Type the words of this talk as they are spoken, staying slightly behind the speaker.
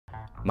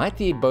Might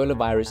the Ebola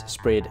virus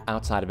spread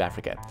outside of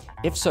Africa?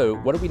 If so,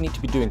 what do we need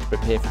to be doing to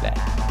prepare for that?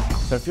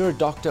 So if you're a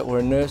doctor or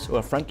a nurse or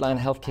a frontline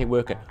healthcare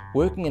worker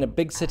working in a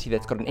big city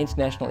that's got an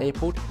international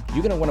airport,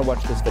 you're going to want to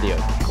watch this video.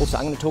 Also,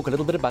 I'm going to talk a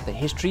little bit about the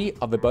history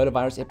of Ebola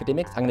virus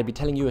epidemics. I'm going to be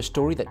telling you a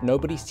story that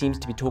nobody seems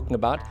to be talking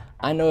about.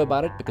 I know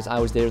about it because I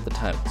was there at the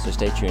time, so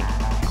stay tuned.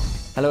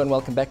 Hello and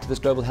welcome back to this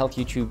Global Health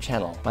YouTube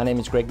channel. My name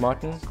is Greg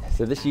Martin.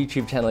 So this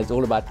YouTube channel is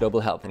all about global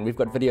health, and we've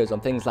got videos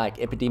on things like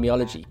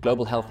epidemiology,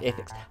 global health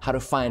ethics, how to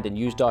find and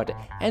use data,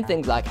 and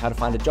things like how to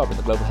find a job in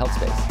the global health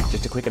space.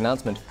 Just a quick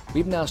announcement,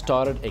 we've now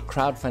started a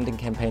crowdfunding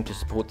campaign to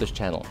support this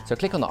channel. So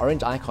click on the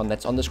orange icon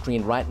that's on the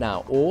screen right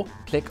now, or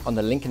click on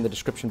the link in the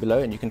description below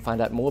and you can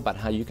find out more about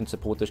how you can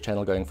support this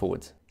channel going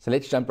forwards. So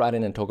let's jump right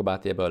in and talk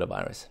about the Ebola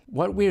virus.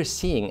 What we're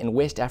seeing in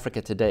West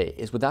Africa today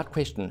is without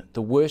question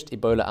the worst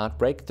Ebola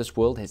outbreak this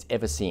world has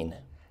ever seen.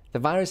 The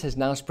virus has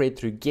now spread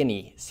through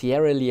Guinea,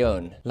 Sierra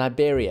Leone,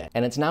 Liberia,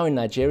 and it's now in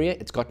Nigeria.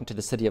 It's gotten to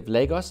the city of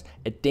Lagos,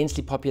 a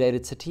densely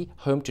populated city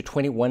home to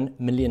 21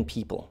 million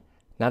people.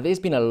 Now, there's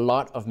been a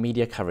lot of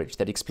media coverage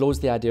that explores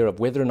the idea of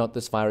whether or not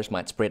this virus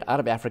might spread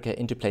out of Africa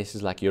into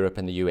places like Europe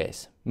and the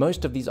US.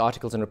 Most of these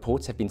articles and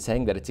reports have been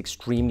saying that it's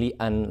extremely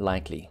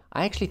unlikely.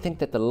 I actually think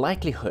that the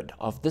likelihood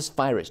of this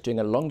virus doing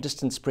a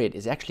long-distance spread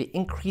is actually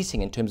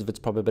increasing in terms of its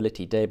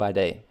probability day by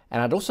day.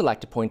 And I'd also like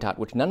to point out,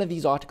 which none of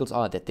these articles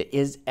are, that there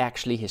is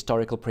actually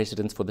historical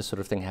precedence for this sort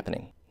of thing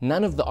happening.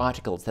 None of the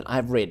articles that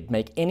I've read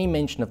make any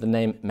mention of the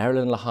name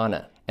Marilyn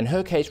Lahana, and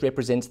her case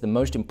represents the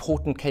most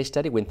important case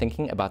study when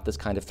thinking about this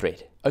kind of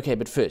threat. Okay,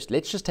 but first,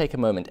 let's just take a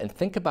moment and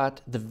think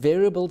about the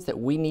variables that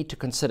we need to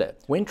consider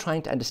when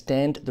trying to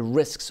understand the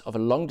risks of a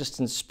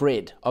long-distance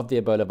spread of the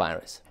Ebola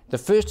virus. The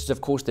first is,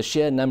 of course, the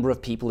sheer number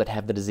of people that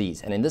have the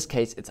disease, and in this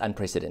case, it's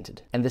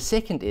unprecedented. And the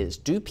second is,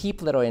 do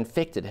people that are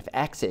infected have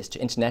access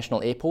to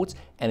international airports?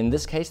 And in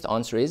this case, the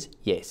answer is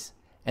yes.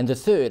 And the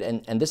third,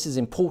 and this is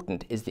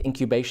important, is the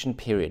incubation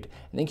period.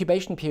 An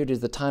incubation period is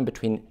the time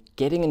between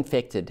getting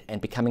infected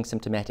and becoming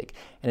symptomatic.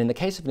 And in the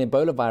case of an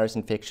Ebola virus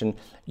infection,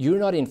 you're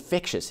not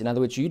infectious. In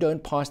other words, you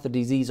don't pass the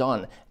disease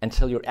on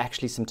until you're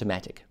actually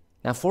symptomatic.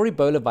 Now, for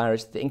Ebola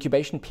virus, the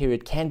incubation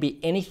period can be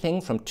anything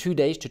from 2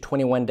 days to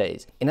 21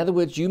 days. In other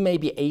words, you may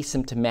be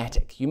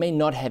asymptomatic. You may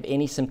not have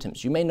any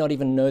symptoms. You may not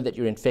even know that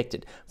you're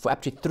infected for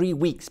up to 3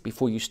 weeks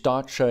before you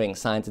start showing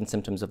signs and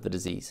symptoms of the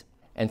disease.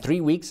 And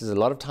 3 weeks is a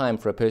lot of time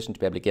for a person to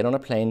be able to get on a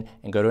plane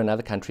and go to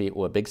another country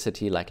or a big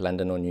city like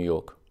London or New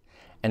York.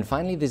 And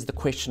finally, there's the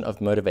question of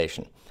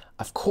motivation.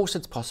 Of course,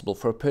 it's possible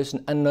for a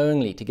person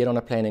unknowingly to get on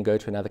a plane and go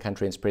to another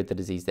country and spread the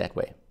disease that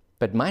way.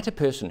 But might a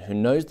person who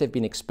knows they've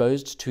been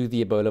exposed to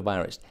the Ebola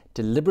virus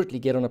deliberately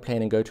get on a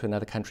plane and go to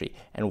another country?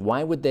 And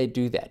why would they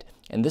do that?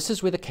 And this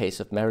is where the case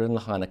of Marilyn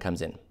Lahana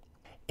comes in.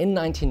 In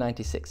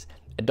 1996,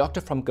 a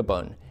doctor from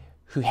Gabon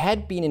who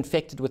had been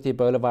infected with the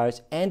Ebola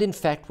virus and in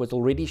fact was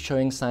already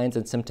showing signs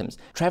and symptoms,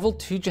 traveled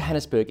to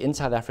Johannesburg in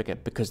South Africa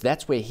because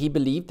that's where he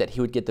believed that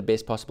he would get the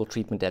best possible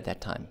treatment at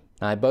that time.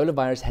 Now, Ebola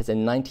virus has a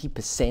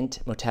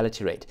 90%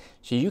 mortality rate,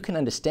 so you can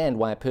understand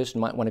why a person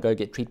might want to go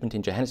get treatment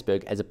in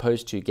Johannesburg as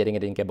opposed to getting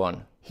it in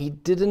Gabon. He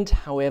didn't,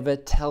 however,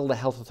 tell the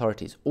health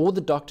authorities or the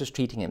doctors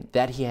treating him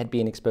that he had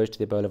been exposed to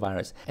the Ebola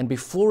virus. And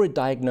before a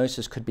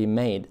diagnosis could be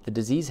made, the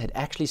disease had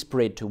actually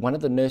spread to one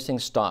of the nursing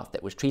staff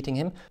that was treating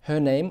him. Her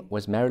name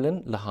was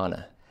Marilyn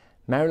Lahana.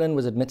 Marilyn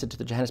was admitted to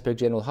the Johannesburg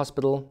General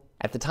Hospital.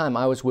 At the time,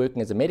 I was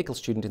working as a medical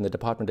student in the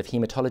Department of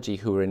Hematology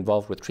who were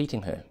involved with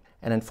treating her.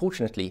 And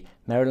unfortunately,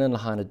 Marilyn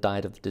Lahana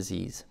died of the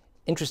disease.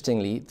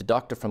 Interestingly, the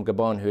doctor from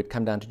Gabon who had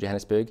come down to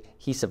Johannesburg,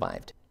 he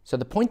survived. So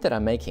the point that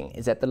I'm making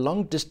is that the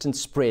long-distance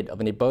spread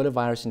of an Ebola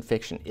virus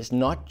infection is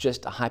not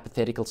just a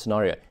hypothetical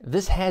scenario.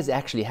 This has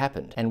actually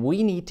happened, and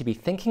we need to be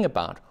thinking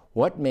about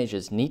what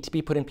measures need to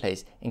be put in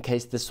place in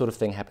case this sort of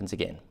thing happens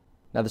again.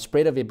 Now, the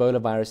spread of Ebola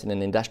virus in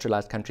an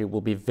industrialized country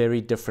will be very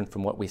different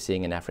from what we're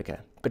seeing in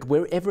Africa. But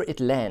wherever it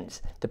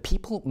lands, the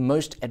people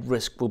most at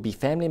risk will be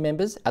family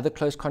members, other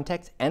close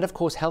contacts, and of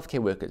course healthcare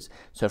workers.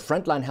 So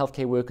frontline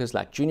healthcare workers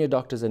like junior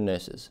doctors and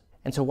nurses.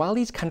 And so while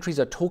these countries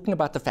are talking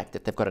about the fact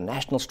that they've got a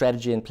national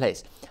strategy in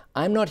place,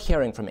 I'm not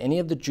hearing from any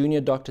of the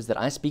junior doctors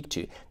that I speak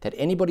to that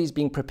anybody's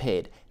being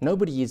prepared.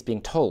 Nobody is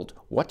being told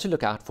what to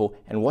look out for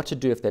and what to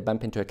do if they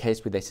bump into a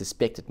case where they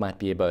suspect it might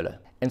be Ebola.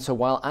 And so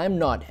while I'm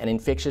not an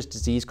infectious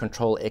disease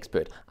control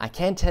expert, I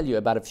can tell you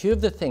about a few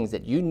of the things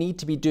that you need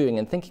to be doing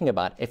and thinking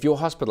about if your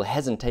hospital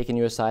hasn't taken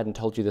you aside and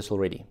told you this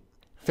already.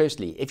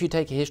 Firstly, if you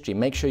take a history,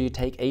 make sure you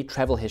take a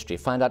travel history.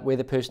 Find out where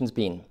the person's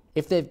been.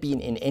 If they've been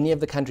in any of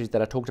the countries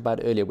that I talked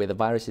about earlier where the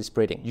virus is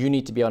spreading, you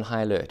need to be on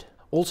high alert.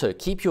 Also,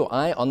 keep your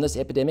eye on this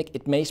epidemic.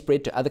 It may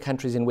spread to other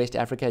countries in West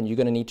Africa, and you're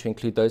going to need to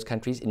include those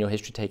countries in your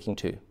history taking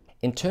too.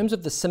 In terms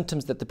of the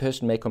symptoms that the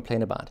person may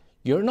complain about,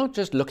 you're not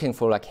just looking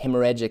for like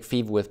hemorrhagic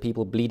fever with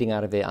people bleeding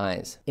out of their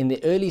eyes. In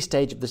the early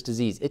stage of this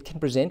disease, it can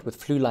present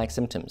with flu-like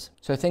symptoms.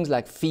 So things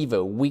like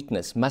fever,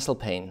 weakness, muscle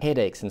pain,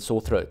 headaches, and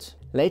sore throats.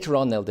 Later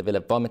on, they'll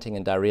develop vomiting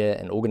and diarrhea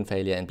and organ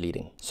failure and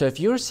bleeding. So if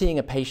you're seeing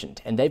a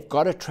patient and they've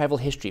got a travel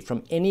history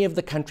from any of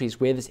the countries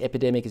where this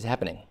epidemic is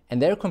happening,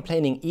 and they're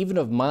complaining even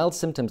of mild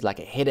symptoms like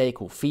a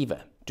headache or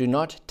fever, do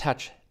not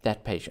touch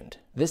that patient.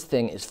 This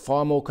thing is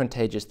far more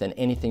contagious than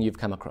anything you've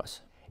come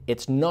across.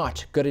 It's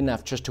not good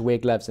enough just to wear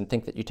gloves and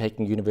think that you're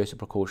taking universal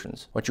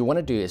precautions. What you want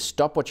to do is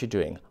stop what you're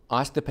doing,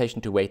 ask the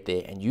patient to wait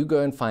there, and you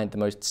go and find the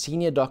most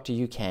senior doctor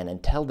you can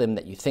and tell them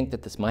that you think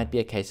that this might be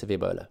a case of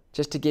Ebola.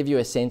 Just to give you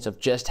a sense of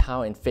just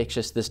how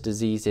infectious this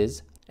disease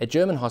is, a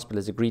German hospital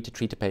has agreed to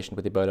treat a patient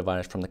with Ebola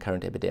virus from the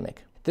current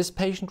epidemic. This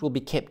patient will be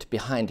kept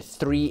behind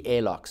 3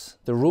 airlocks.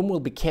 The room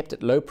will be kept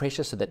at low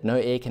pressure so that no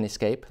air can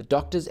escape. The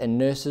doctors and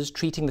nurses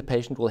treating the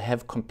patient will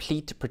have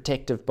complete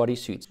protective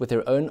bodysuits with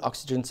their own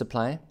oxygen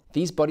supply.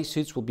 These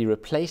bodysuits will be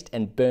replaced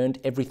and burned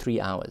every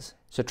 3 hours.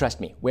 So trust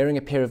me, wearing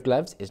a pair of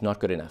gloves is not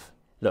good enough.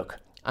 Look,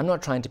 I'm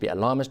not trying to be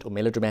alarmist or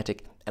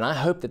melodramatic, and I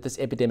hope that this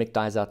epidemic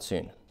dies out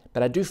soon.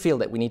 But I do feel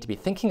that we need to be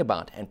thinking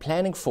about and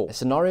planning for a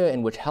scenario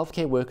in which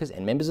healthcare workers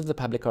and members of the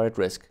public are at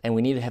risk, and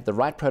we need to have the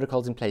right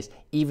protocols in place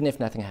even if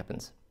nothing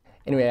happens.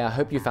 Anyway, I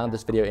hope you found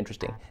this video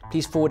interesting.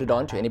 Please forward it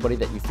on to anybody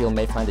that you feel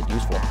may find it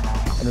useful.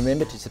 And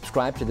remember to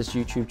subscribe to this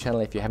YouTube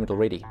channel if you haven't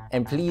already.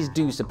 And please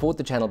do support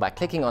the channel by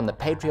clicking on the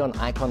Patreon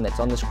icon that's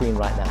on the screen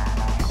right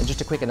now. And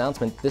just a quick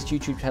announcement, this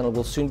YouTube channel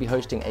will soon be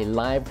hosting a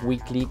live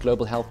weekly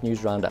global health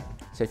news roundup.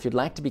 So if you'd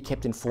like to be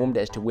kept informed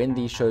as to when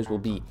these shows will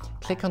be,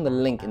 click on the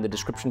link in the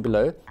description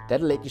below.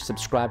 That'll let you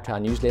subscribe to our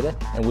newsletter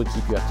and we'll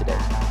keep you up to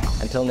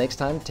date. Until next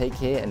time, take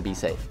care and be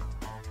safe.